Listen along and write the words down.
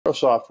PIPSpro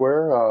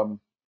software.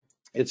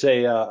 It's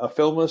a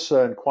filmless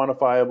and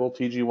quantifiable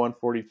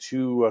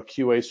TG-142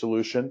 QA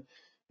solution.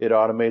 It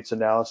automates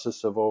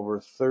analysis of over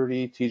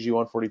 30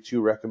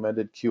 TG-142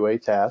 recommended QA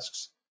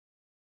tasks.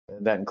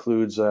 And that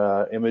includes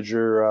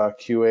imager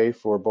QA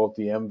for both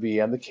the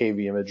MV and the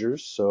KV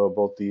imagers, so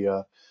both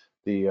the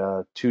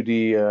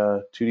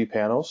 2D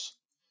panels,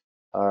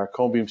 our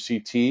cone beam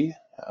CT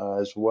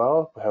as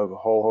well. We have a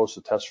whole host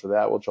of tests for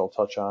that, which I'll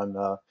touch on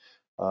a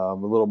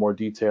little more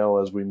detail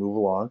as we move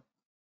along.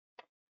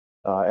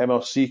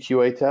 MLC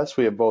QA tests,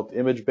 we have both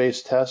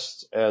image-based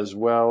tests as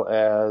well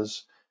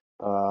as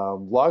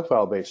log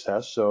file-based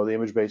tests. So the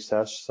image-based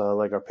tests,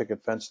 like our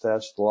picket fence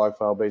test, the log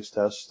file-based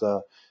test,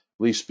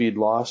 least speed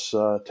loss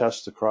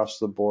tests across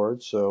the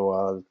board. So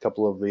a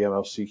couple of the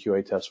MLC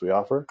QA tests we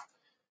offer.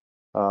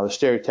 The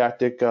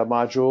stereotactic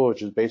module,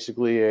 which is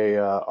basically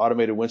a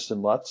automated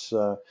Winston Lutz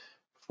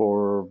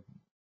for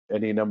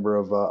any number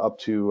of up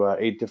to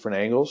 8 different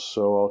angles.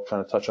 So I'll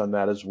kind of touch on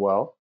that as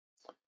well,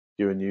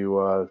 giving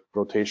you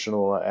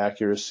rotational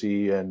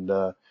accuracy and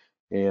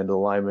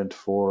alignment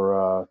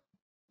for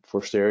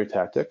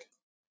stereotactic.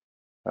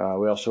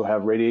 We also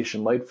have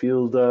radiation light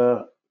field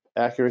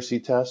accuracy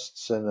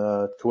tests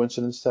and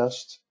coincidence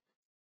tests,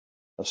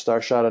 a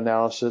star shot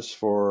analysis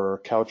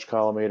for couch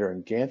collimator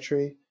and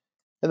gantry,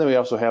 and then we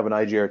also have an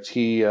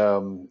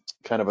IGRT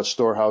kind of a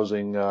store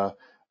housing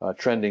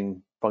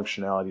trending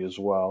functionality as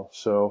well.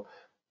 So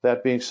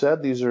that being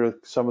said, these are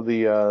some of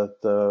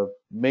the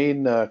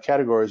main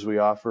categories we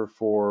offer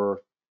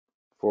for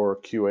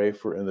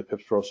QA in the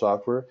PIPSpro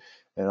software,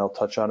 and I'll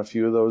touch on a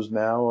few of those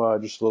now,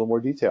 just a little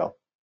more detail.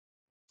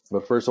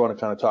 But first, I want to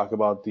kind of talk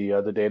about the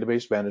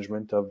database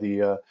management of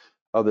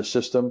the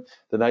system.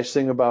 The nice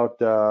thing about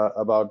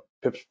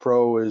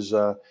PIPSpro is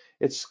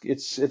it's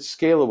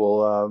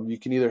scalable. You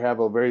can either have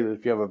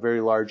if you have a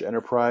very large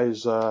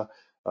enterprise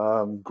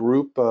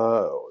group,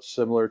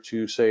 similar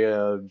to say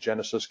a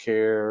Genesis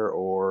Care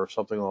or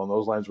something along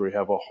those lines, where you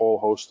have a whole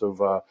host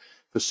of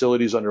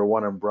facilities under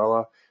one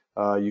umbrella.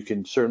 You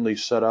can certainly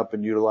set up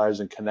and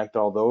utilize and connect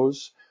all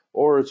those.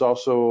 Or it's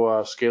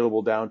also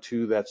scalable down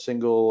to that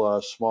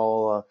single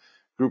small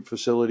group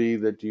facility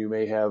that you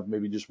may have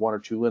maybe just 1 or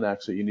 2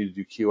 Linux that you need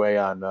to do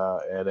QA on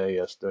at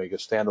a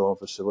standalone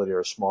facility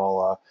or a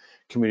small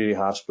community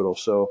hospital.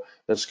 So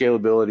that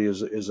scalability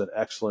is an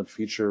excellent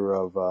feature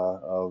of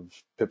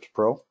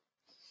PIPSpro.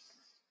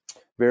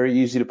 Very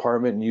easy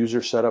department and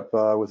user setup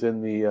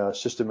within the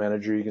system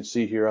manager. You can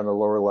see here on the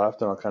lower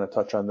left, and I'll kind of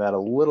touch on that a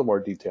little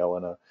more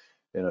detail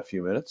in a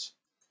few minutes.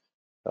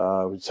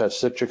 It has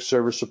Citrix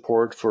server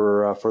support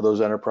for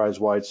those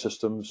enterprise-wide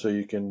systems, so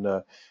you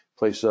can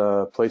place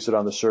it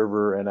on the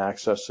server and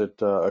access it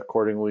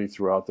accordingly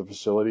throughout the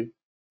facility.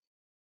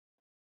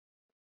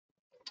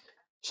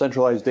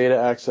 Centralized data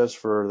access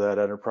for that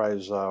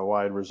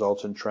enterprise-wide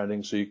results and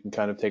trending, so you can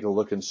kind of take a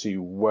look and see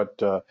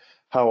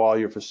how all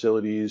your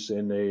facilities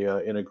in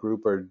a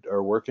group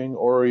are working,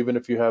 or even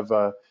if you have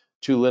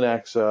 2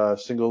 Linux,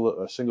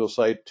 single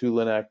site 2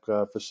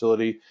 Linux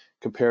facility,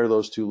 compare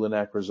those 2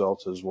 Linux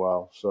results as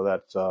well. So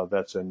that's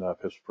in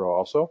PIPSpro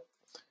also.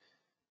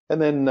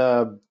 And then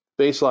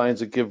baselines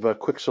that give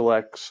quick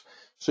selects,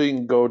 so you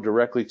can go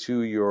directly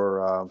to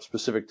your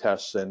specific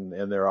tests,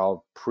 and they're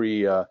all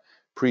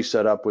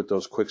pre-set up with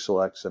those quick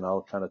selects, and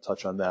I'll kind of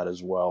touch on that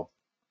as well.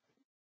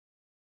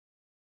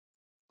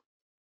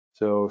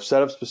 So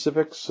setup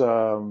specifics,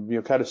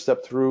 kind of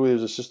step through.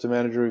 As a system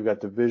manager, we've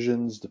got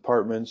divisions,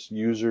 departments,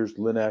 users,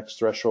 Linux,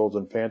 thresholds,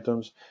 and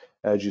phantoms.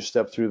 As you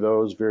step through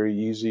those, very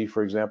easy.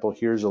 For example,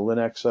 here's a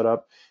Linux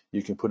setup.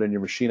 You can put in your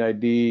machine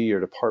ID,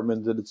 your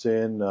department that it's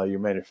in, your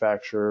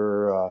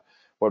manufacturer,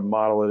 what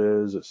model it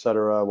is,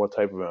 etc., what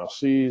type of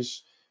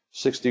MLCs,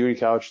 60-degree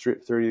couch,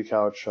 30-degree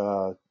couch,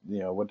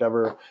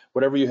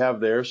 whatever you have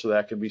there. So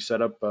that can be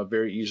set up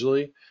very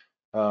easily.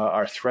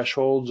 Our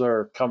thresholds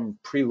come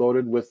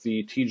preloaded with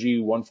the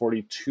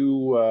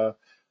TG-142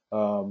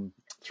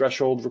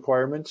 threshold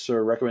requirements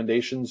or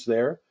recommendations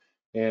there,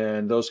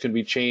 and those can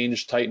be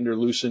changed, tightened, or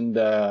loosened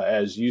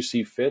as you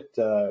see fit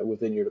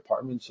within your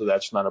department. So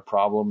that's not a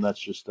problem. That's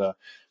just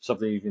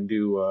something you can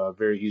do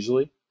very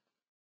easily.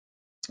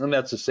 And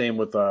that's the same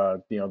with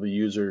the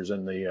users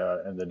and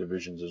the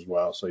divisions as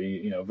well. So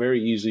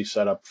very easy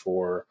setup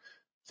for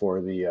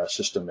the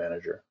system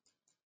manager.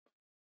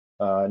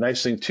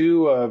 Nice thing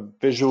too,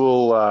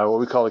 visual, what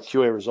we call a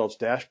QA results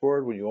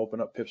dashboard. When you open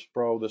up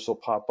PIPSpro, this will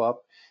pop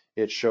up.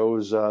 It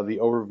shows the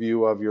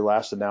overview of your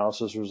last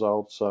analysis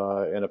results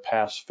and a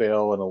pass,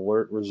 fail, and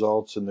alert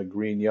results in the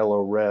green,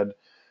 yellow, red,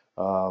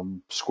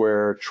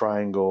 square,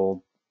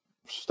 triangle,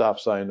 stop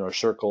sign, or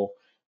circle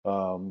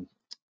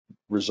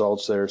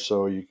results there.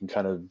 So you can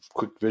kind of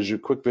quick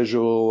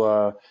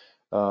visual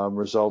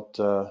result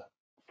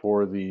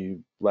for the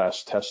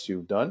last test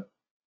you've done.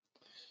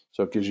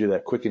 So it gives you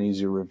that quick and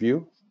easy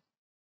review.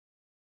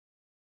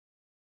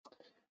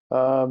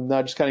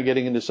 Now just kind of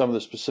getting into some of the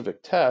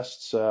specific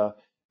tests.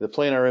 The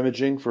planar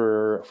imaging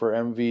for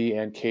MV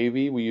and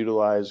KV, we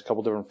utilize a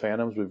couple different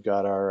phantoms. We've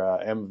got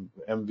our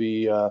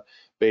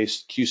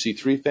MV-based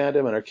QC3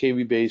 phantom and our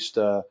KV-based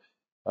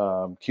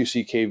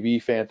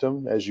QCKV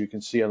phantom, as you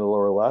can see on the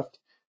lower left.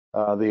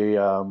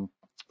 The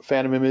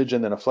phantom image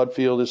and then a flood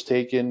field is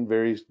taken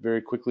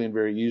very quickly and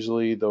very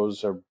easily.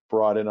 Those are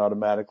brought in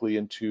automatically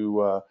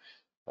into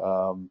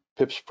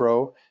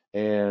PIPSpro,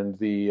 and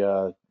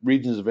the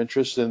regions of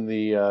interest in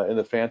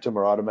the phantom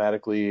are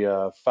automatically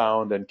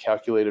found and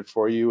calculated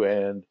for you,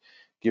 and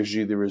gives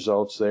you the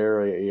results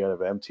there. You have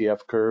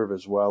MTF curve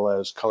as well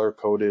as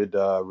color-coded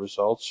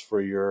results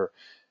for your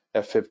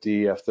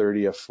F50,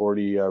 F30,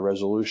 F40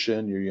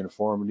 resolution, your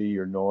uniformity,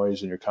 your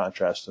noise, and your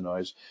contrast to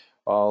noise.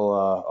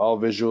 All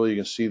visual. You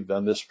can see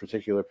on this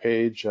particular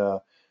page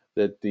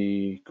that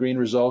the green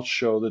results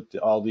show that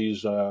all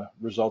these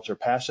results are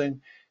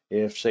passing.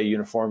 If, say,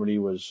 uniformity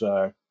was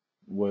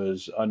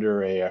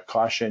under a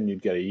caution,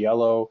 you'd get a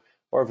yellow,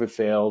 or if it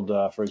failed,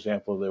 for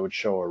example, they would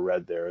show a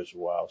red there as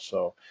well.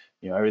 So,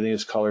 everything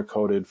is color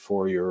coded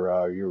for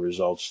your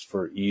results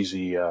for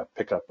easy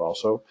pickup.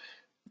 Also,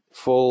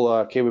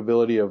 full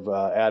capability of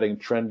adding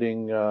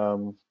trending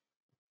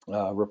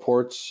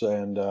reports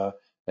and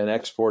an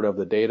export of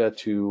the data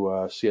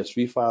to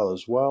CSV file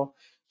as well.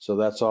 So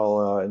that's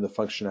all in the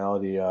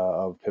functionality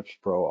of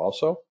PIPSpro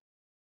also.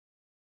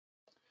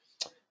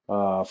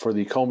 For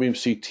the cone beam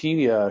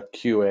CT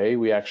QA,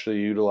 we actually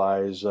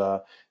utilize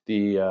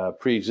the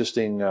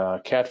pre-existing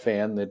CAT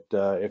fan that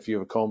if you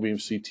have a cone beam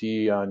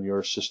CT on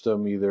your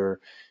system, either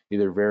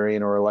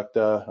Varian or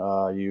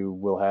Electa, you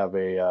will have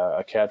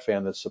a CAT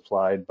fan that's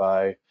supplied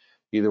by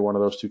either one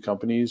of those two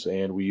companies,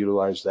 and we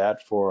utilize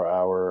that for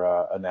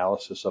our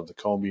analysis of the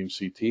cone beam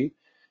CT.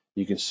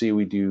 You can see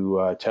we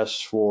do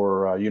tests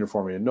for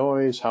uniformity of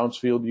noise,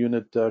 Hounsfield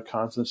unit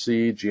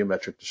constancy,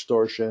 geometric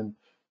distortion,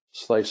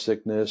 slice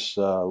thickness,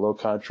 low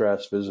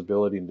contrast,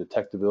 visibility, and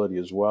detectability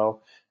as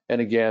well. And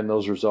again,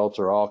 those results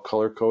are all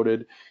color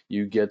coded.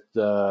 You get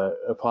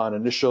upon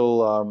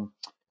initial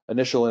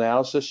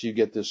analysis, you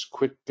get this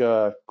quick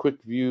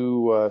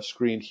view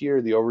screen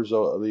here, the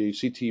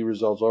CT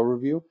results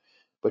overview.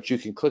 But you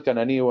can click on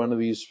any one of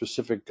these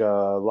specific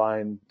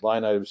line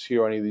items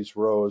here, any of these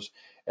rows,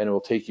 and it will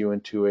take you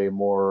into a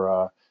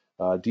more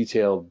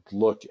detailed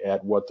look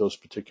at what those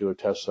particular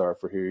tests are.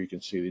 For here, you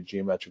can see the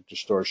geometric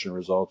distortion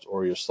results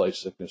or your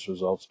slice thickness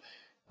results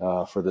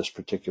for this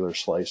particular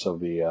slice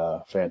of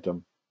the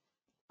phantom.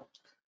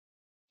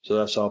 So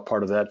that's all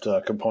part of that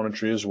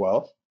componentry as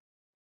well.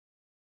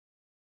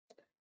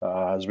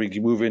 As we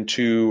move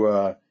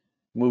into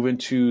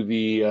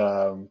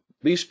the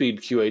leaf speed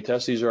QA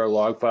tests, these are our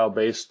log file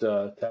based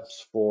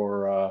tests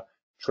for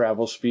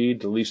travel speed,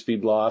 the leaf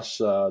speed loss,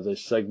 the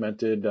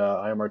segmented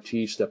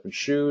IMRT step and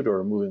shoot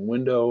or moving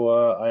window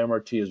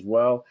IMRT as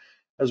well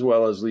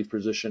as leaf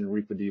position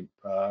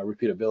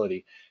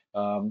repeatability.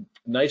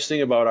 Nice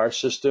thing about our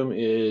system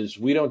is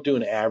we don't do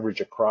an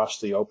average across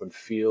the open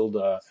field.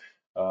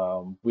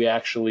 We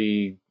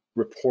actually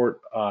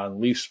report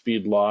on leaf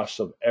speed loss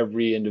of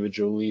every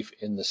individual leaf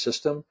in the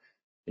system.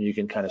 And you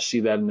can kind of see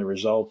that in the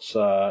results,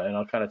 and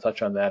I'll kind of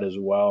touch on that as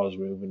well as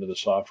we move into the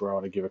software. I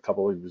want to give a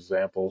couple of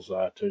examples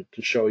to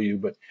show you,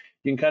 but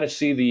you can kind of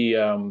see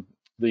the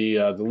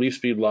leaf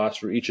speed loss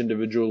for each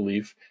individual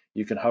leaf.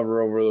 You can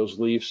hover over those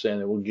leaves, and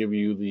it will give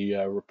you the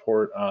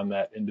report on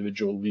that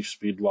individual leaf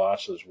speed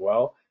loss as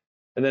well.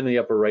 And then the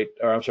upper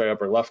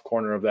left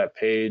corner of that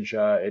page,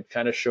 it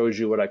kind of shows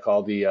you what I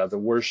call the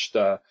worst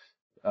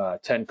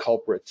 10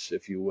 culprits,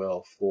 if you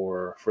will,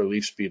 for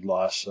leaf speed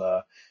loss.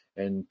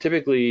 And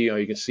typically,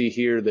 you can see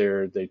here,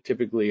 they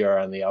typically are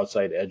on the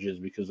outside edges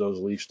because those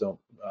leaves don't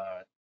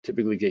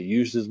typically get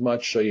used as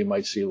much. So you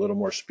might see a little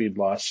more speed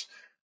loss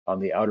on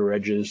the outer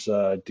edges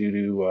due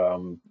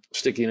to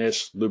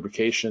stickiness,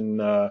 lubrication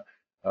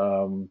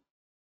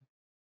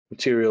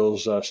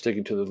materials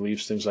sticking to the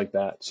leaves, things like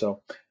that.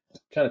 So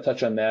kind of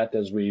touch on that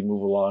as we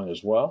move along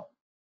as well.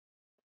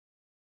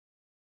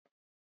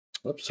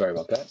 Oops, sorry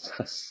about that.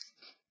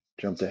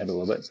 Jumped ahead a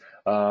little bit.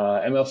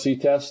 MLC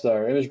test,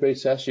 our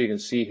image-based test. You can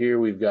see here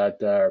we've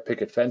got our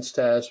picket fence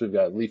test. We've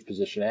got leaf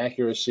position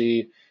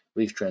accuracy,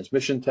 leaf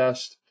transmission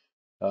test,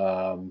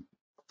 and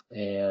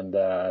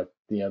the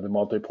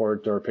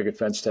multi-port or picket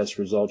fence test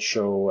results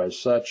show as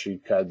such.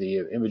 You've got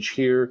the image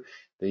here.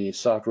 The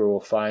software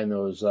will find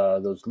those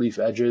leaf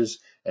edges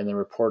and then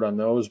report on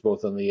those,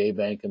 both on the A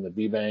bank and the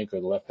B bank,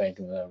 or the left bank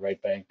and the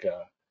right bank,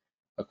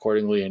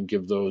 accordingly, and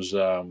give those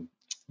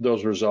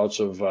results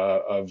of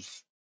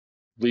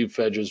leaf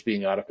edges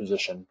being out of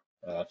position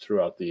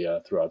throughout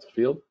the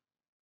field.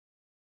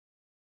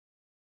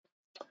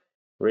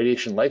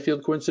 Radiation light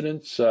field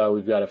coincidence.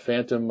 We've got a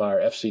phantom, our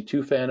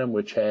FC2 phantom,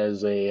 which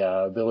has a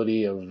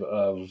ability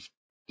of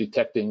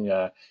detecting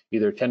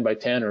either 10 by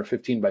 10 or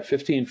 15 by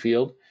 15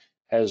 field.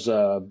 Has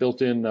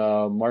built-in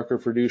marker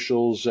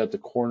fiducials at the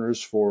corners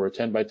for a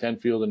 10 by 10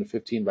 field and a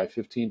 15 by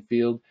 15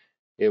 field.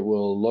 It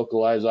will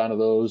localize onto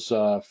those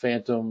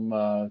phantom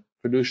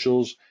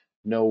fiducials,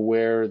 know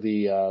where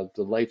the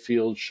light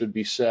field should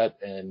be set,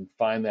 and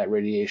find that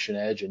radiation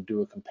edge and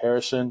do a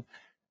comparison.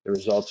 The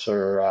results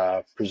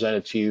are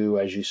presented to you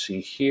as you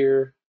see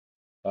here,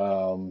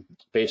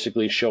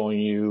 basically showing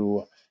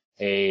you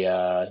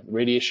a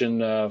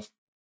radiation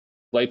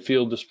light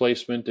field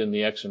displacement in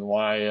the X and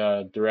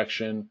Y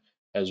direction,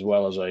 as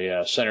well as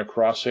a center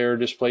crosshair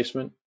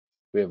displacement.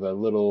 We have a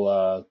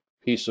little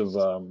piece of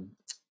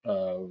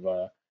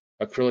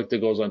acrylic that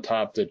goes on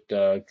top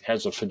that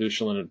has a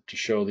fiducial in it to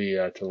show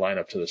the to line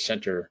up to the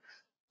center,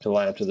 of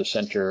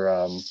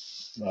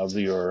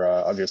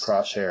your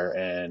crosshair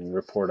and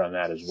report on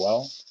that as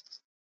well.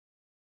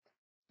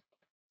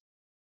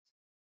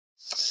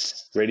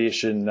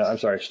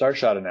 Star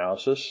shot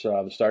analysis.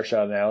 The star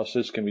shot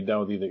analysis can be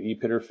done with either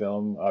EPIT or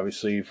film.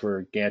 Obviously,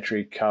 for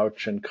gantry,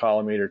 couch, and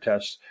collimator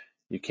tests,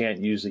 you can't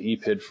use the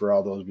EPIT for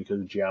all those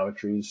because of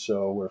geometries.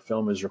 So where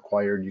film is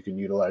required, you can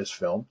utilize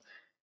film.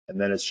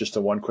 And then it's just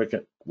a one-click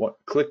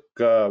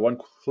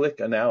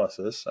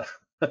analysis,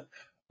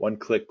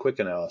 one-click quick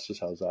analysis.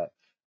 How's that?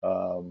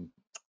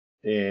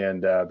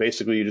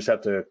 Basically, you just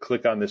have to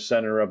click on the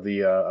center of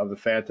the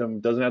phantom.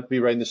 Doesn't have to be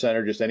right in the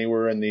center, just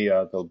anywhere in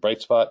the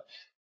bright spot.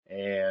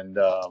 And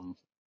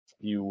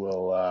you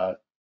will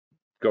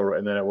go,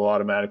 and then it will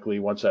automatically,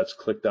 once that's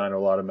clicked on, it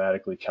will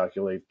automatically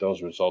calculate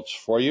those results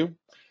for you.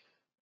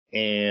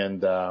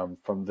 And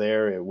from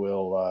there, it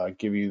will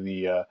give you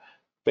the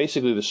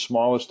basically the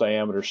smallest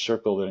diameter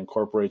circle that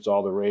incorporates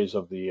all the rays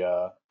of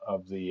the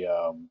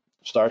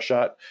star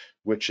shot,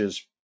 which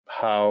is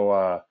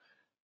how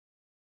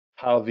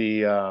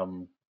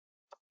the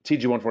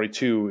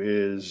TG-142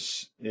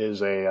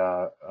 is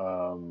a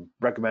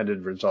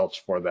recommended results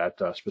for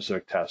that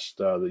specific test,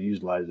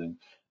 utilizing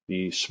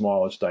the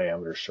smallest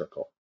diameter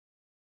circle.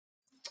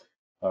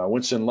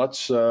 Winston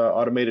Lutz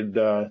automated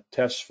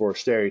tests for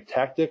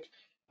stereotactic.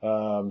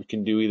 You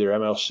can do either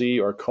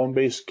MLC or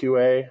cone-based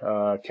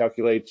QA.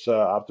 Calculates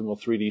optimal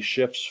 3D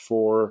shifts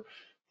for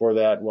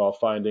that while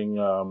finding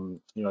your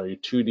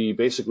 2D,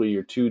 basically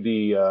your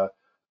 2D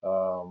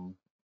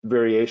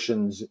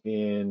variations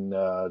in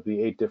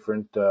the 8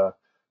 different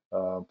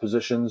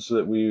positions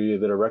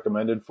that are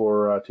recommended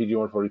for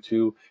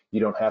TG-142. You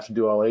don't have to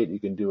do all 8. You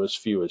can do as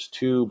few as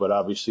 2, but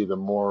obviously the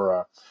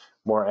more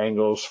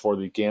angles for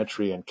the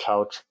gantry and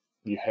couch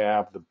you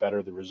have, the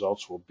better the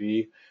results will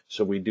be.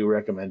 So we do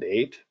recommend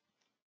 8.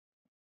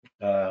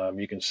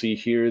 You can see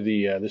here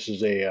this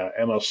is a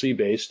MLC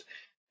based.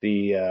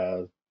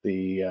 The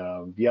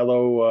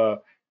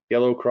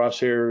yellow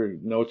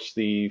crosshair notes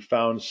the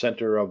found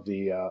center of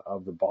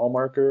the ball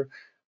marker.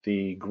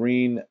 The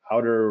green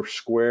outer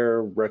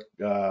square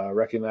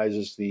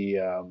recognizes the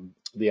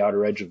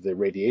outer edge of the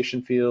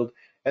radiation field,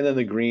 and then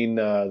the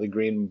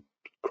green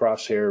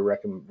crosshair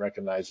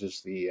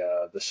recognizes the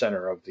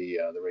center of the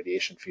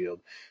radiation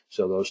field.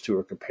 So those two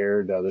are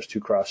compared. Those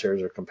two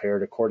crosshairs are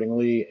compared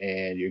accordingly,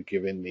 and you're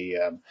given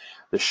the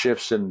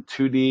shifts in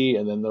 2D,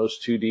 and then those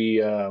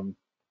 2D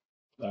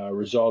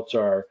results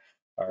are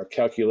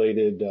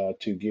calculated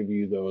to give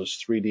you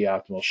those 3D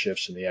optimal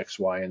shifts in the X,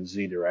 Y, and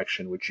Z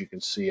direction, which you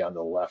can see on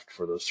the left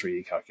for those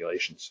 3D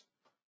calculations.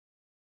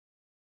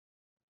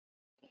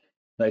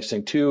 Nice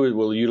thing too, it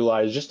will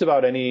utilize just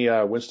about any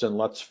Winston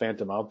Lutz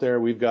phantom out there.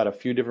 We've got a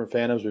few different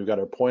phantoms. We've got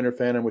our pointer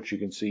phantom, which you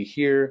can see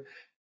here.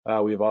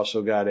 We've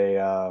also got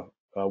a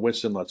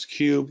Winston Lutz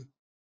cube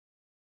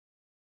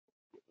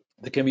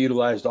that can be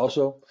utilized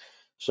also.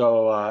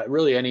 So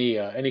really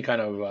any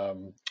kind of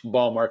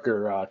ball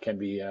marker can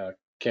be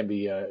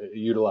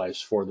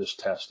utilized for this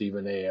test,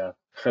 even a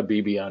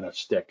BB on a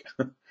stick.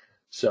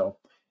 So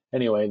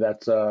anyway,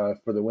 that's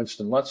for the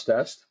Winston Lutz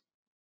test.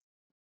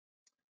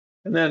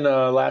 And then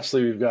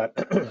lastly, we've got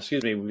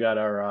we've got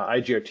our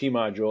IGRT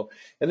module,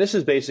 and this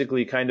is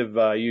basically kind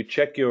of you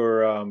check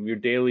your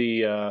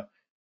daily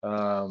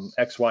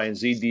X, Y, and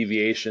Z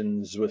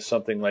deviations with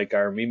something like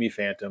our Mimi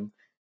Phantom,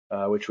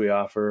 which we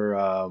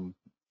offer,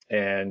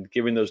 and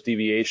given those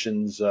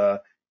deviations,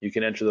 you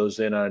can enter those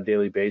in on a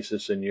daily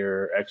basis in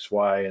your X,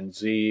 Y, and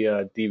Z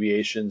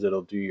deviations.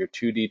 It'll do your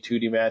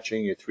 2D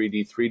matching, your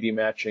 3D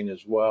matching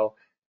as well,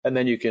 and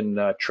then you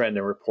can trend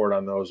and report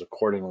on those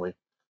accordingly.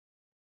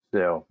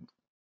 So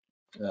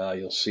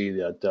you'll see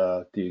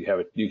that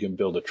you can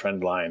build a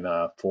trend line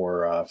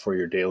for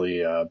your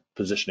daily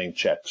positioning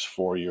checks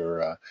for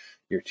your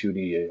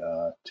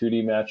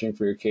 2D matching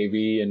for your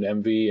KV and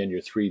MV, and your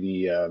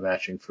 3D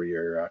matching for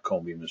your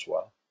cone beam as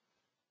well.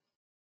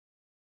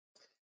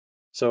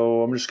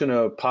 So I'm just going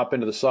to pop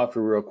into the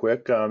software real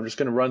quick. I'm just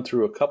going to run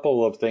through a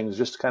couple of things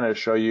just to kind of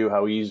show you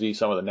how easy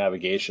some of the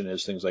navigation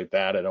is, things like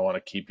that. I don't want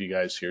to keep you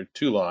guys here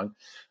too long.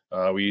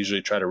 We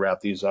usually try to wrap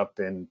these up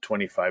in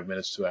 25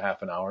 minutes to a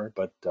half an hour,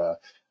 but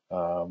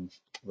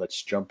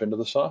let's jump into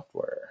the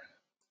software.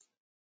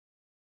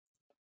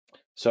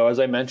 So as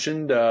I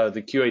mentioned,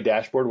 the QA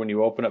dashboard, when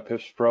you open up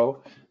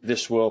PIPSpro,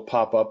 this will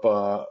pop up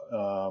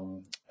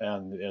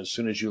and as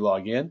soon as you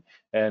log in.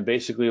 And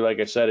basically, like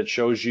I said, it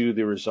shows you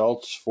the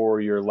results for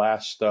your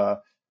last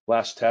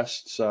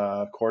tests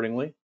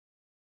accordingly.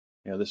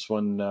 You know, this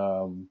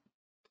one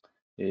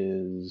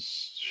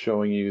is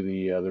showing you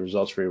the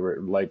results for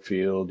your light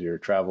field, your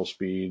travel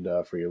speed,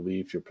 for your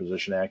leaf, your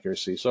position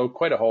accuracy. So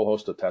quite a whole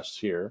host of tests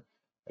here.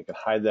 I can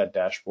hide that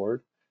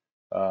dashboard.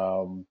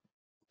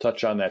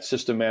 touch on that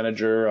system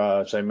manager.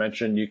 As I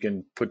mentioned, you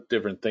can put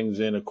different things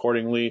in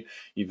accordingly.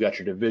 You've got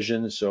your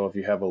divisions, so if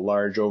you have a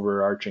large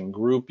overarching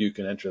group, you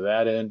can enter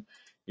that in.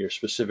 Your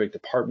specific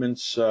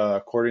departments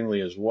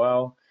accordingly as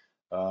well.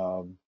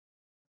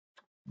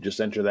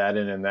 Just enter that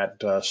in, and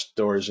that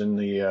stores in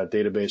the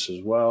database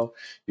as well.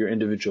 Your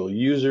individual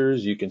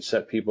users, you can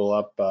set people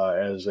up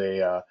as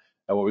a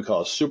what we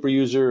call a super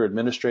user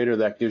administrator.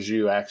 That gives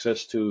you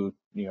access to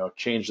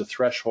change the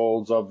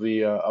thresholds of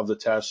the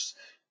tests,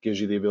 gives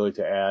you the ability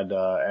to add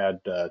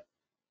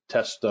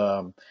test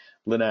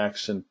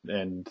Linux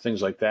and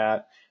things like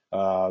that.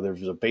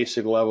 There's a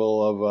basic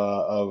level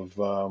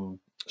of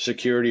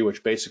security,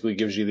 which basically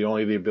gives you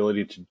only the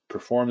ability to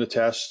perform the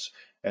tests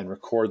and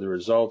record the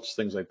results,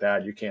 things like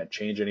that. You can't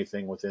change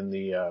anything within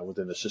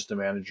the system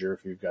manager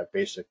if you've got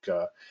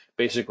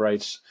basic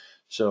rights.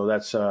 So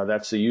that's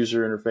the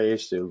user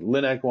interface. The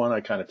LINAC one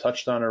I kind of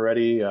touched on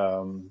already.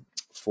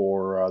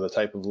 For the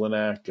type of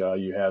LINAC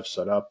you have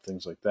set up,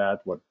 things like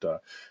that.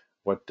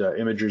 What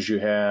images you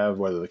have,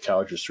 whether the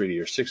couch is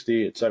 3D or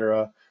 60,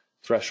 etc.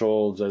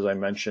 Thresholds, as I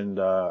mentioned,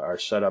 are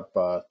set up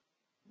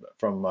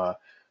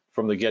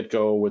from the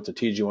get-go with the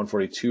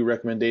TG-142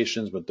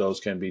 recommendations, but those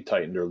can be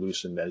tightened or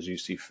loosened as you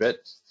see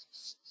fit.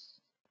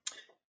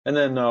 And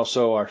then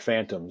also our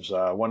phantoms.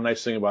 One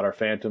nice thing about our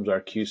phantoms,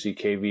 our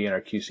QC-KV and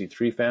our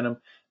QC3 phantom,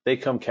 they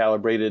come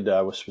calibrated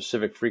with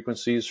specific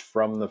frequencies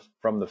from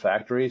the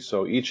factory.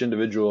 So each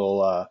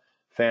individual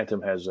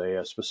phantom has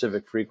a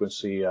specific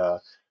frequency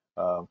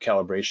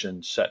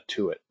calibration set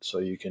to it. So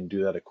you can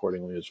do that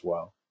accordingly as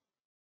well.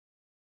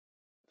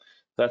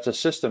 That's a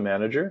system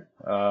manager.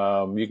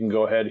 You can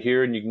go ahead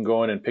here and you can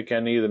go in and pick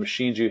any of the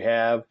machines you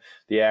have.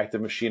 The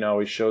active machine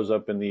always shows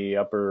up in the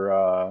upper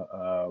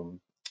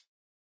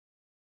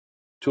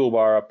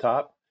toolbar up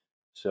top.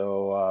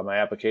 So my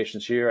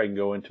applications here, I can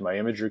go into my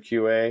imager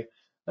QA.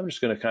 I'm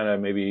just going to kind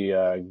of maybe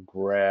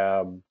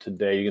grab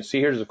today. You can see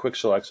here's the quick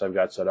selects I've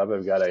got set up.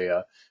 I've got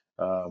a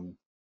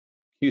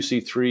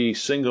QC3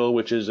 single,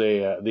 which is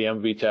the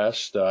MV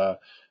test, a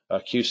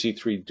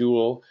QC3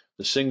 dual.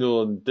 The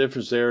single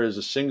difference there is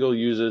the single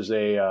uses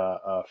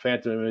a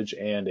phantom image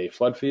and a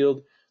flood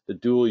field. The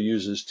dual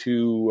uses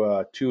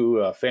two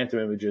phantom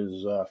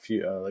images,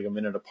 like a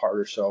minute apart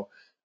or so,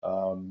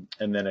 and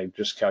then it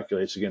just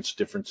calculates against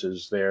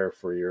differences there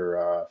for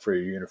your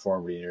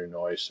uniformity and your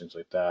noise, things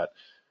like that.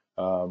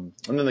 And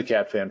then the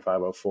CatFan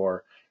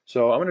 504.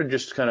 So I'm going to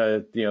just kind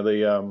of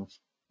the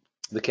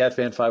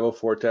CatFan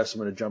 504 test.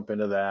 I'm going to jump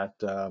into that.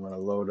 I'm going to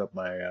load up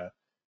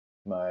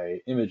my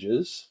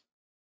images.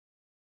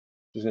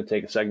 Just going to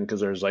take a second because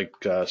there's like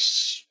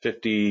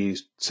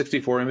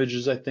 64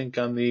 images, I think,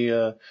 on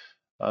the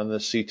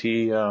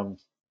CT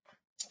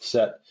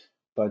set.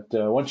 But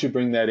once you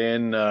bring that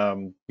in,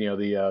 the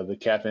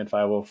CatFan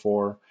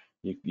 504,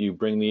 you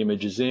bring the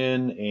images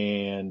in,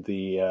 and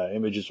the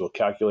images will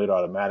calculate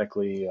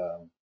automatically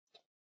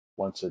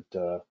once it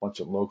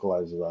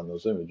localizes on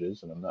those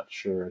images. And I'm not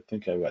sure. I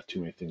think I've got too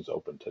many things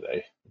open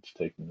today. It's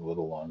taking a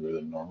little longer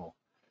than normal.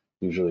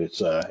 Usually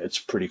it's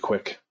pretty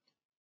quick.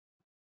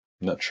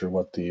 I'm not sure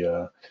what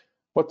the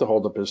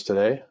holdup is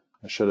today.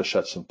 I should have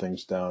shut some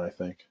things down, I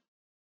think.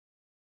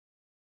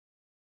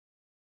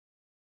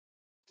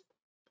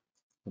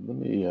 Let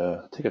me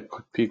take a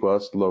quick peek while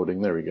it's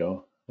loading. There we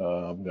go.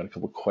 I've got a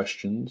couple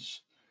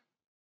questions.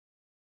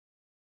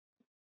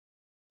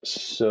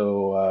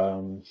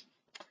 So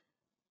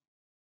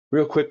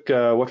real quick,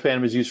 what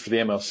phantom is used for the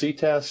MLC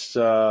tests?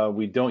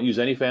 We don't use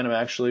any phantom,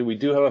 actually. We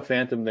do have a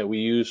phantom that we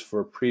use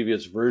for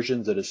previous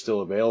versions that is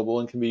still available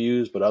and can be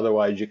used, but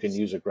otherwise you can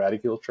use a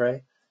Graticule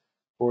tray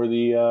for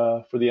the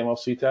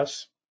MLC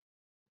tests.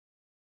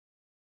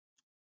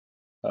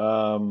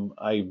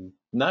 I'm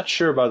not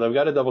sure about that. I've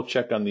got to double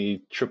check on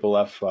the triple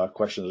F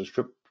questions.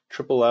 There's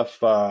triple F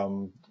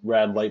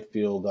rad light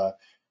field.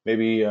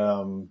 Maybe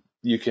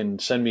you can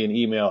send me an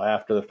email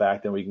after the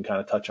fact and we can kind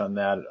of touch on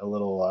that a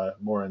little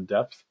more in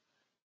depth.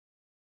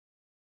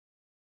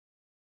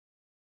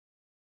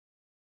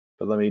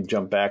 But let me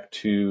jump back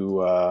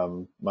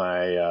to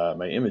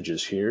my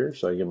images here.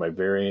 So I get my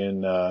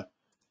variant. I'm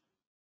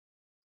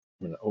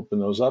going to open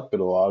those up.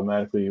 It'll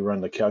automatically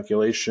run the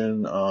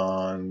calculation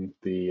on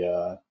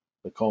the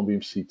cone beam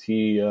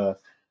CT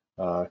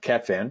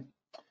CatFan.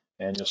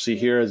 And you'll see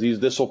here,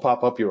 this will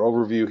pop up your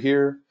overview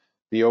here.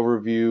 The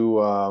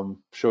overview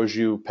shows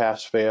you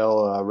pass,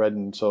 fail, red,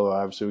 and so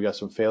obviously we got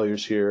some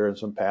failures here and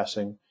some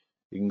passing.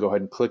 You can go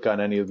ahead and click on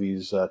any of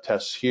these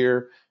tests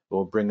here. It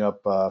will bring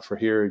up, for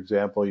here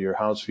example, your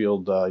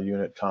Hounsfield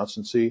unit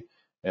constancy,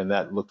 and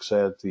that looks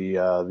at the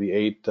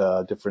 8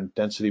 different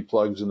density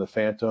plugs in the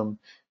Phantom.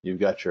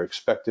 You've got your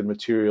expected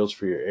materials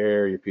for your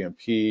air, your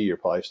PMP, your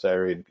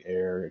polystyrene,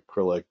 air,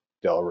 acrylic,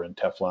 Delrin,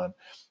 Teflon.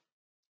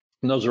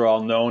 And those are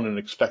all known and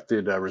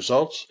expected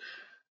results.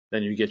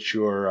 Then you get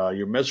your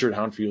measured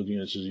Hounsfield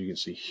units, as you can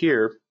see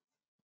here,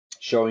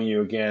 showing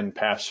you again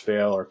pass,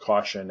 fail, or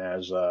caution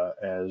as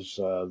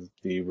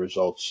the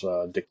results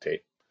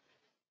dictate.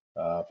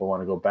 If I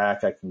want to go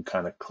back, I can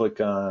kind of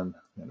click on.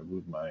 I'm going to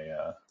move my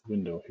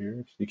window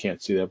here. You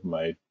can't see that, but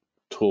my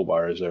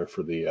toolbars there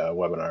for the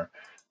webinar.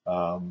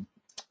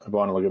 I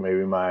want to look at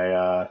maybe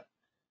my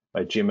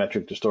my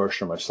geometric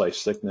distortion or my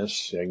slice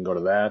thickness. I can go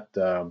to that,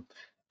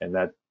 and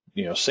that,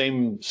 you know,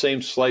 same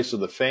slice of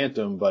the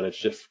phantom, but it's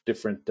just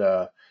different.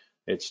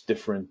 It's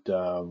different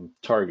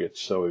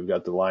targets. So we've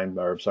got the line,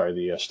 or sorry,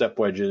 the step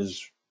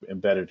wedges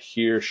embedded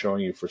here,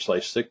 showing you for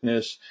slice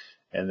thickness,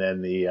 and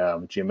then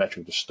the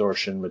geometric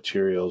distortion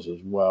materials as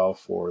well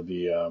for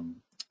the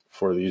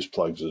for these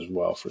plugs as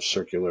well for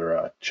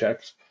circular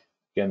checks.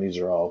 Again, these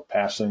are all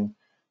passing.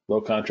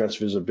 Low contrast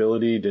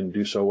visibility didn't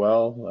do so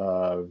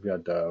well. We've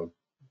got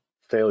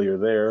failure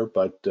there,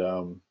 but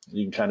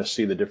you can kind of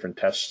see the different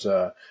test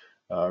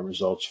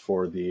results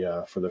for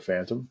the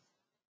Phantom.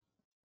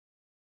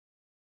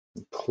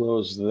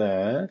 Close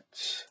that.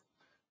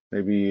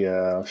 Maybe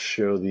I'll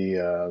show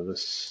the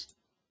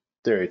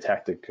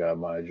stereotactic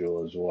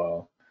module as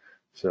well.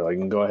 So I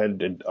can go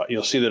ahead and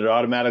you'll see that it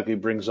automatically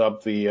brings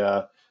up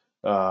the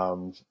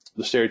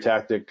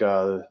stereotactic.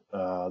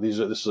 This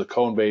is a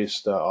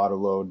cone-based auto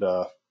load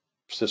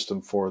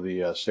system for the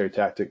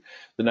stereotactic.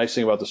 The nice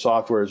thing about the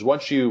software is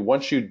once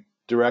you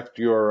direct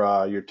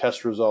your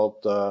test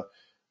result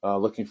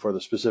looking for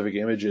the specific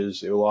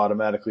images, it will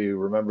automatically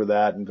remember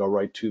that and go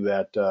right to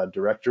that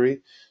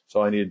directory. So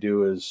all I need to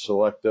do is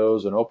select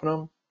those and open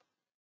them,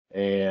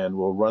 and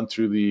we'll run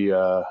through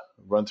the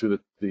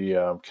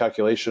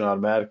calculation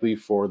automatically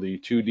for the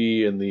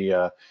 2D and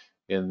the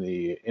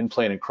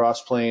in-plane and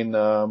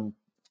cross-plane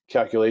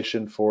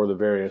calculation for the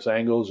various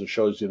angles. It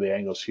shows you the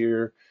angles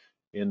here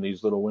in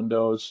these little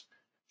windows,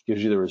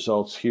 gives you the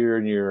results here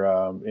in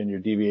your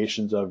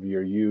deviations of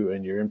your U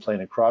and your in-plane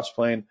and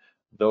cross-plane.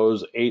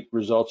 Those 8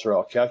 results are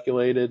all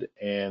calculated,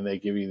 and they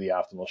give you the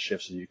optimal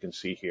shifts, as you can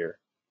see here.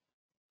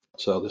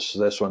 So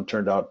this one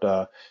turned out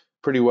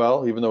pretty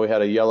well. Even though we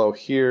had a yellow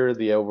here,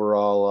 the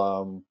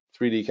overall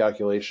 3D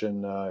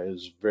calculation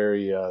is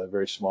very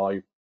small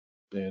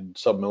in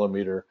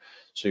sub-millimeter,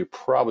 so you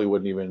probably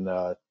wouldn't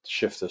even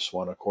shift this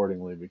one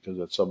accordingly, because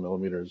that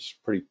sub-millimeter is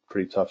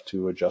pretty tough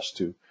to adjust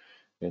to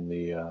in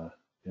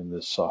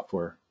this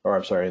software, or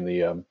I'm sorry, in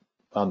the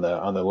on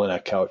the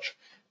Linux couch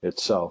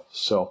itself.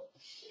 So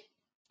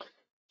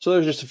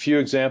there's just a few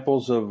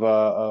examples of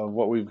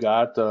what we've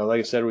got. Like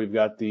I said, we've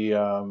got the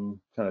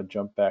kind of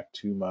jump back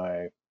to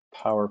my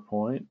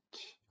PowerPoint.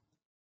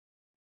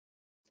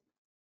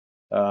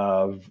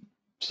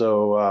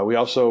 So we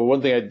also,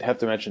 one thing I'd have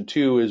to mention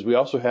too is we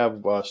also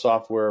have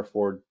software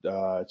for,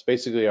 it's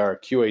basically our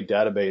QA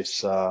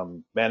database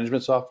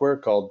management software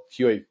called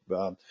QA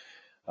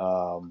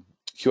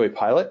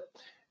Pilot.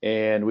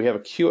 And we have a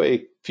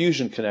QA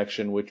Fusion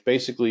connection, which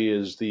basically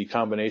is the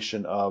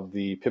combination of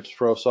the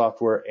PIPSpro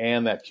software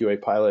and that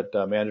QA Pilot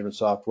management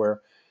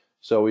software.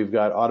 So we've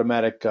got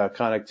automatic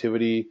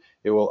connectivity.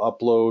 It will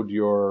upload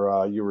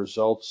your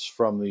results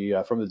from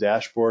the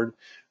dashboard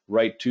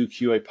right to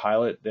QA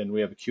Pilot. And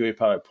we have a QA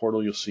Pilot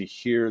portal you'll see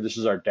here. This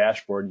is our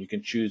dashboard, and you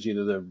can choose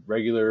either the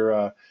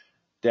regular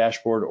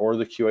dashboard or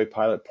the QA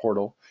Pilot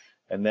portal.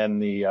 And then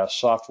the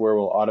software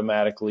will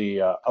automatically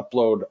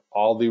upload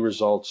all the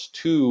results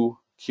to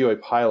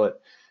QA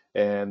Pilot,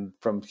 and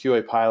from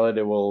QA Pilot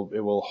it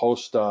will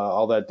host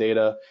all that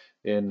data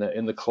in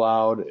the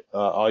cloud,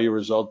 all your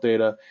result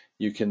data.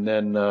 You can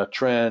then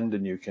trend,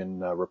 and you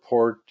can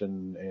report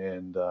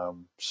and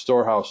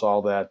storehouse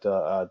all that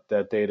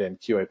data in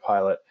QA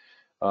Pilot.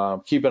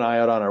 Keep an eye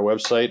out on our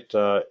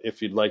website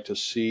if you'd like to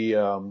see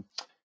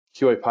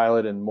QA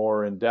Pilot and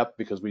more in depth,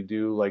 because we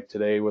do, like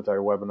today with our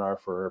webinar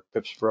for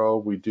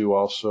PIPSpro, we do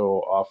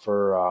also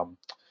offer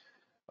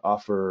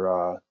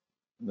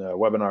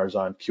webinars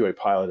on QA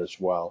Pilot as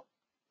well.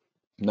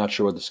 I'm not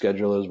sure what the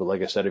schedule is, but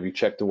like I said, if you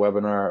check the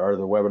webinar or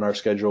the webinar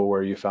schedule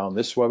where you found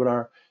this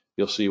webinar,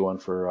 you'll see one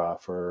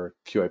for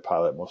QA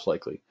Pilot most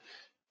likely.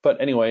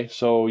 But anyway,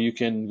 so you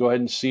can go ahead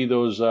and see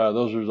those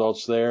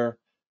results there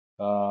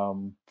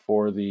for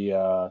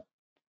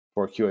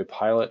QA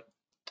Pilot.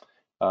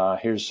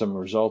 Here's some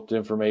result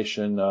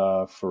information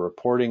for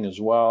reporting as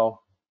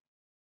well.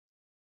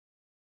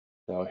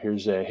 So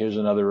here's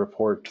another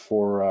report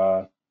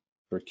for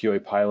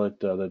QA Pilot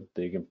that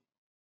they can,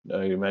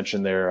 you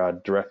mentioned there,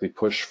 directly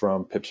push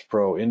from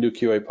PIPSpro into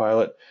QA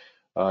Pilot.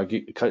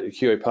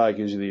 QA Pilot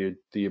gives you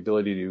the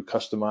ability to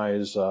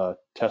customize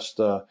test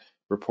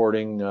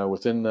reporting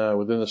within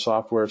the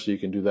software, so you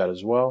can do that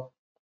as well.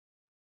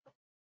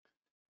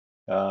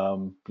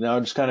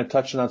 Now just kind of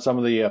touching on some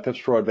of the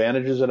PIPSpro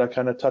advantages that I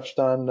kind of touched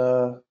on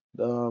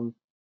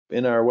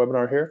in our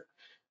webinar here.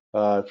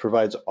 It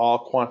provides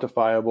all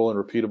quantifiable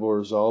and repeatable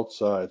results.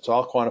 It's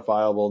all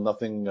quantifiable,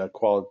 nothing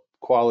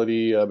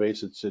quality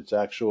based. It's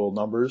actual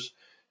numbers,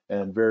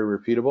 and very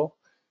repeatable.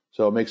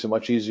 So it makes it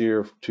much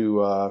easier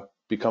to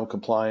become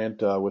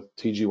compliant with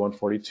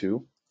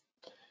TG-142.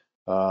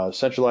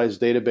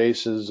 Centralized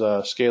database is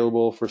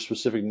scalable for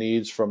specific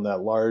needs from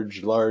that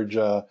large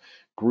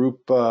group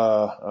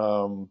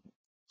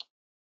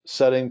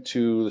setting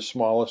to the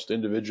smallest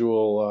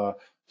individual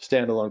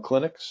standalone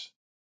clinics.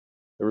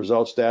 The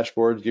results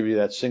dashboards give you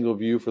that single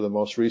view for the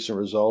most recent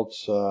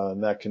results,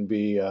 and that can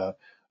be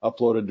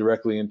uploaded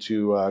directly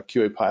into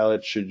QA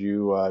Pilot should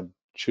you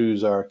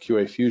choose our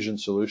QA Fusion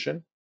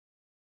solution.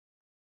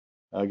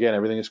 Again,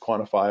 everything is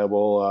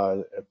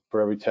quantifiable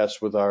for every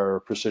test with our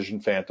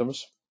precision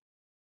phantoms.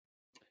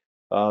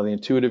 The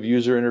intuitive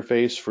user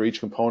interface for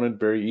each component,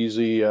 very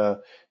easy,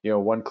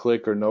 one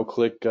click or no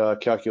click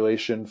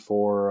calculation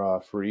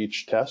for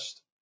each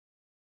test.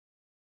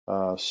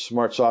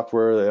 Smart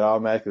software that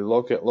automatically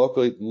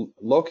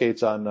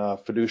locates on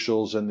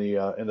fiducials in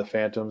the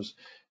phantoms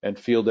and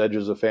field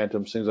edges of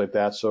phantoms, things like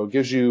that. So it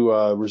gives you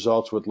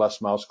results with less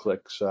mouse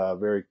clicks.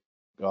 Very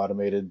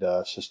automated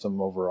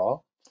system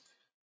overall.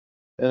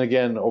 And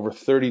again, over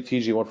 30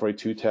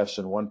 TG-142 tests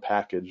in one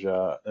package,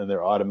 and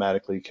they're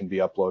automatically can be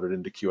uploaded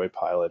into QA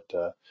Pilot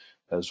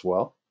as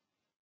well.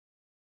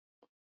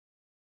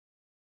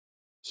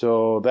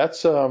 So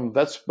that's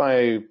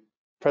my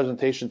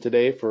presentation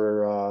today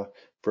for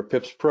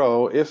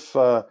PIPSpro.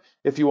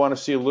 If you want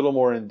to see a little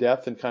more in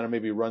depth and kind of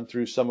maybe run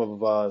through some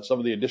of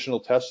the additional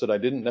tests that I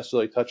didn't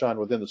necessarily touch on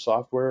within the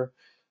software,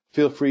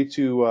 feel free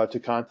to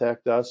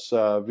contact us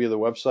via the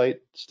website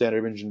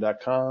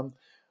standardimaging.com.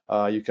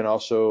 You can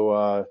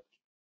also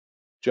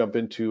jump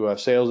into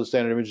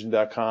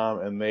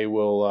sales@standardimaging.com, and they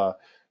will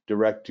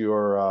direct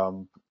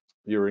your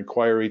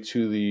inquiry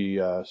to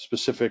the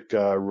specific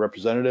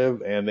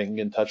representative, and they can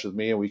get in touch with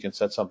me, and we can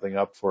set something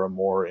up for a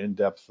more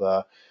in-depth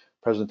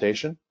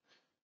presentation.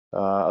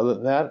 Other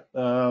than that,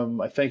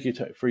 I thank you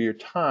for your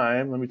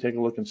time. Let me take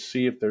a look and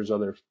see if there's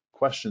other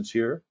questions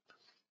here.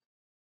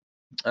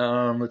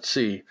 Let's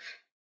see.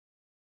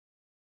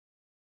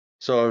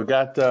 So I've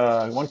got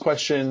one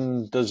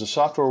question: does the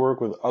software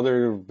work with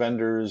other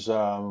vendors'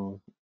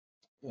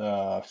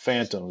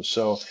 phantoms?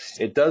 So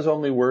it does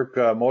only work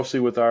mostly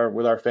with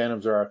our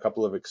phantoms. There are a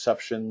couple of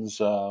exceptions.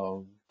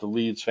 The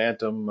leads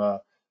phantom,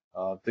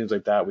 things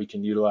like that we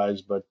can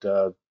utilize, but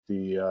the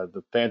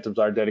phantoms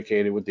are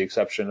dedicated, with the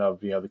exception of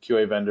the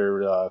QA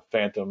vendor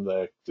phantom.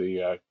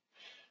 The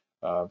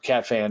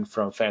cat fan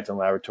from Phantom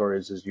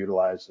Laboratories is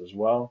utilized as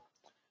well.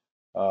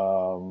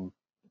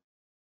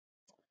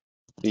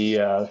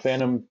 The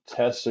phantom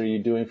tests are you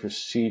doing for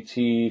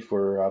CT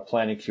for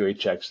planning QA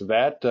checks?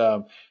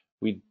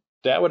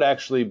 That would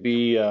actually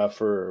be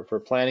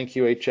for planning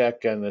QA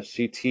check and the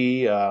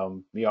CT.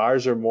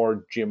 Ours are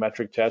more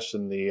geometric tests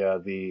and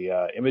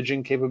the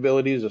imaging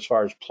capabilities. As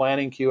far as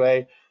planning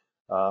QA,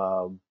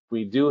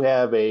 we do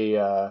have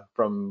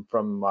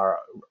from our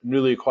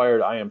newly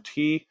acquired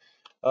IMT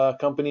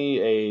company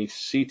a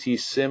CT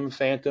Sim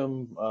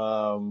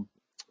Phantom.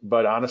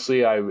 But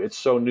honestly, it's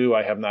so new,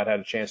 I have not had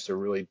a chance to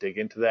really dig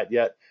into that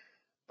yet.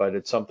 But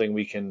it's something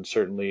we can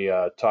certainly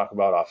talk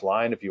about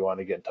offline. If you want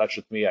to get in touch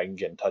with me, I can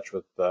get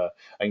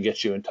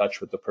you in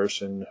touch with the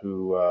person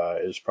who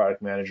is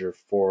product manager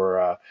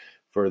for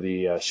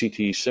the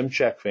CT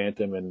SimCheck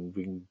Phantom, and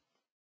we can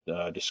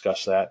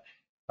discuss that.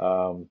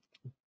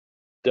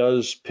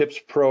 Does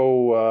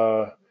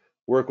PIPSpro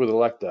work with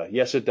Elekta?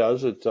 Yes, it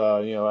does. It's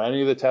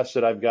any of the tests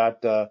that I've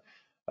got that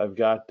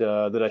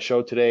I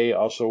showed today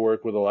also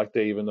work with Elekta,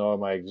 even though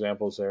my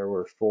examples there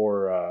were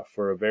for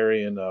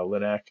Avarian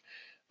Linac.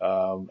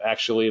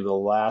 Actually, the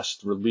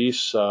last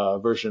release,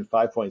 version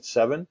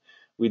 5.7,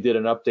 we did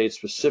an update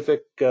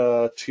specific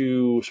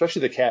to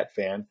especially the cat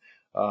fan,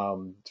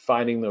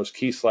 finding those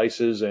key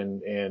slices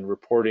and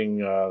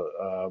reporting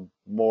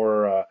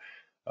more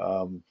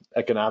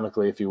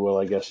economically, if you will,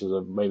 I guess is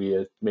maybe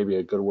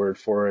a good word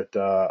for it,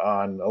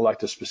 on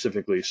Elekta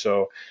specifically.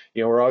 So,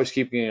 we're always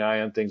keeping an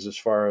eye on things as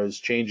far as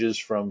changes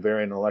from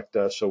Variant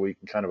Elekta, so we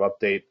can kind of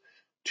update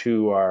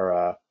to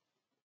our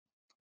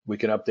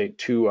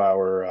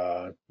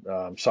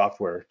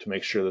software to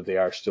make sure that they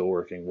are still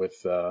working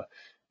with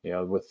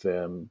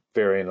Variant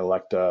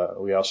Elekta.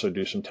 We also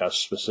do some tests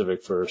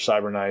specific for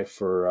CyberKnife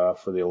for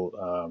the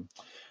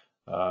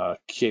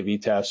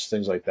KV tests,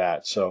 things like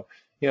that. So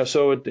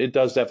so it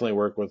does definitely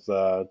work with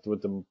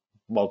the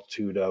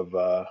multitude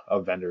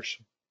of vendors.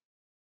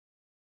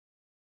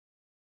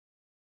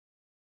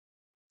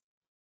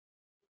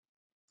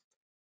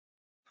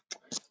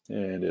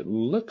 And it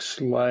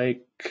looks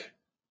like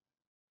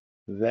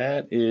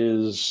that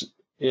is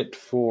it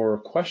for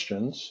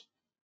questions.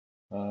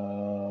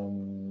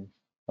 Oh,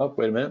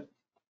 wait a minute.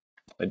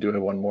 I do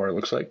have one more, it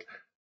looks like.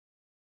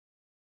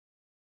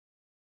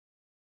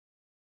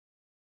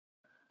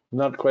 I'm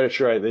not quite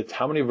sure.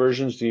 How many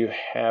versions do you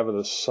have of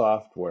the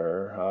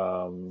software?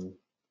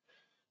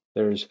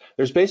 There's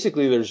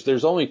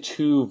only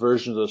two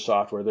versions of the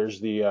software.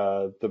 There's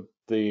the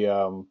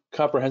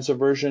comprehensive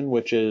version,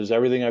 which is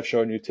everything I've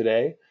shown you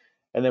today,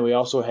 and then we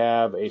also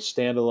have a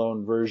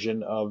standalone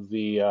version of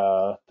the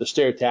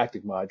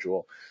stereotactic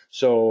module.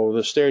 So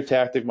the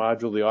stereotactic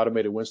module, the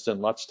automated Winston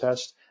Lutz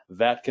test,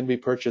 that can be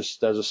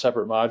purchased as a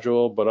separate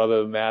module. But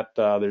other than that,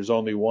 there's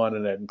only one,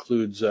 and it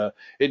includes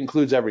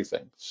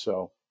everything.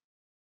 So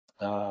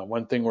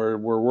one thing we're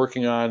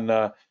working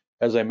on,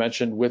 as I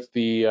mentioned, with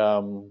the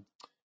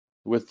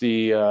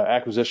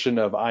acquisition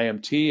of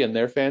IMT and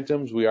their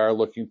phantoms, we are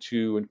looking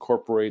to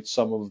incorporate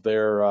some of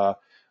their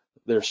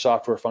their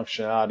software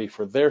functionality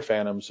for their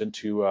Phantoms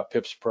into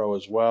PIPSpro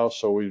as well.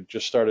 So we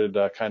just started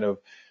kind of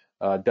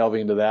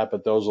delving into that,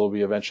 but those will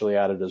be eventually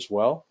added as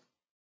well.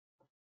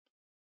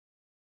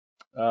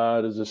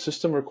 Does the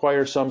system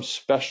require some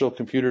special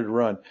computer to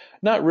run?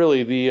 Not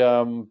really.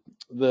 The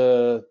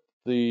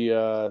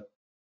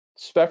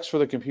specs for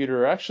the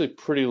computer are actually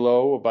pretty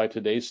low by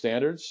today's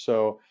standards.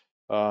 So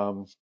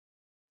obviously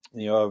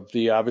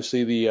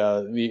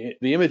the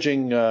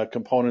imaging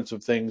components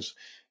of things,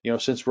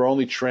 since we're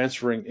only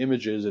transferring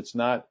images, it's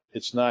not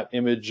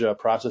image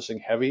processing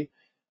heavy.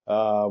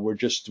 We're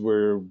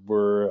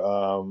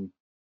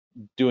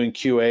doing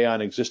QA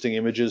on existing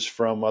images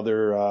from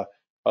other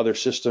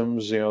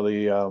systems.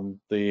 The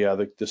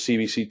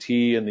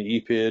CVCT and the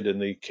EPID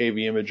and the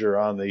KV imager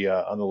on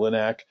the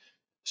LINAC.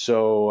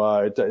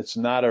 So it's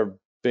not a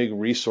big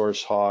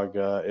resource hog,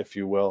 if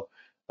you will,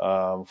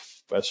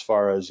 as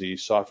far as the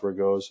software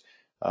goes.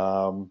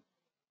 And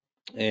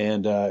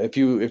if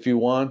you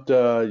want,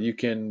 you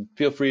can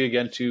feel free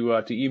again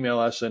to email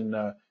us, and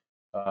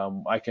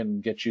I can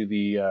get you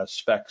the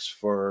specs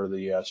for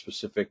the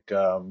specific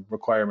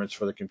requirements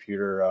for the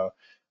computer.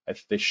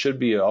 They should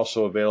be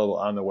also available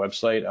on the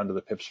website under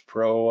the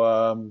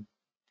PIPSpro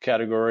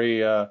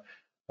category,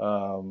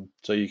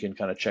 so you can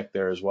kind of check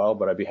there as well.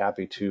 But I'd be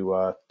happy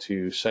to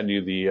send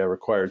you the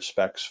required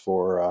specs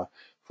for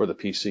the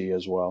PC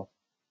as well.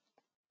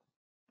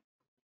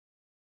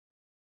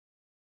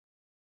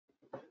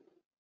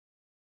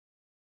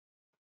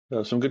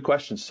 Some good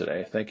questions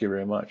today. Thank you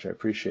very much. I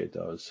appreciate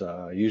those.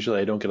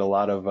 Usually I don't get a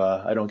lot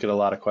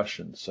of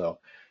questions, so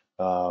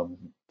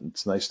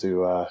it's nice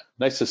to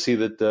see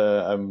that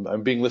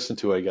I'm being listened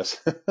to, I guess.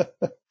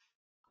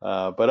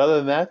 But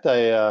other than that,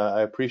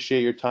 I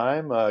appreciate your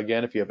time.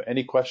 Again, if you have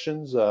any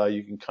questions,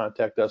 you can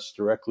contact us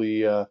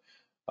directly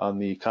on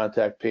the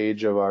contact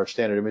page of our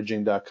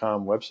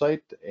standardimaging.com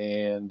website,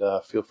 and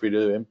feel free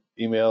to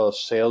email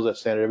us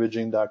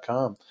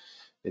sales@standardimaging.com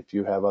if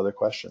you have other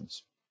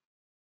questions.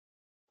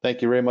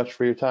 Thank you very much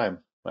for your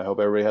time. I hope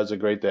everybody has a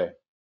great day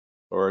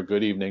or a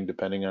good evening,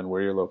 depending on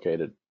where you're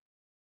located.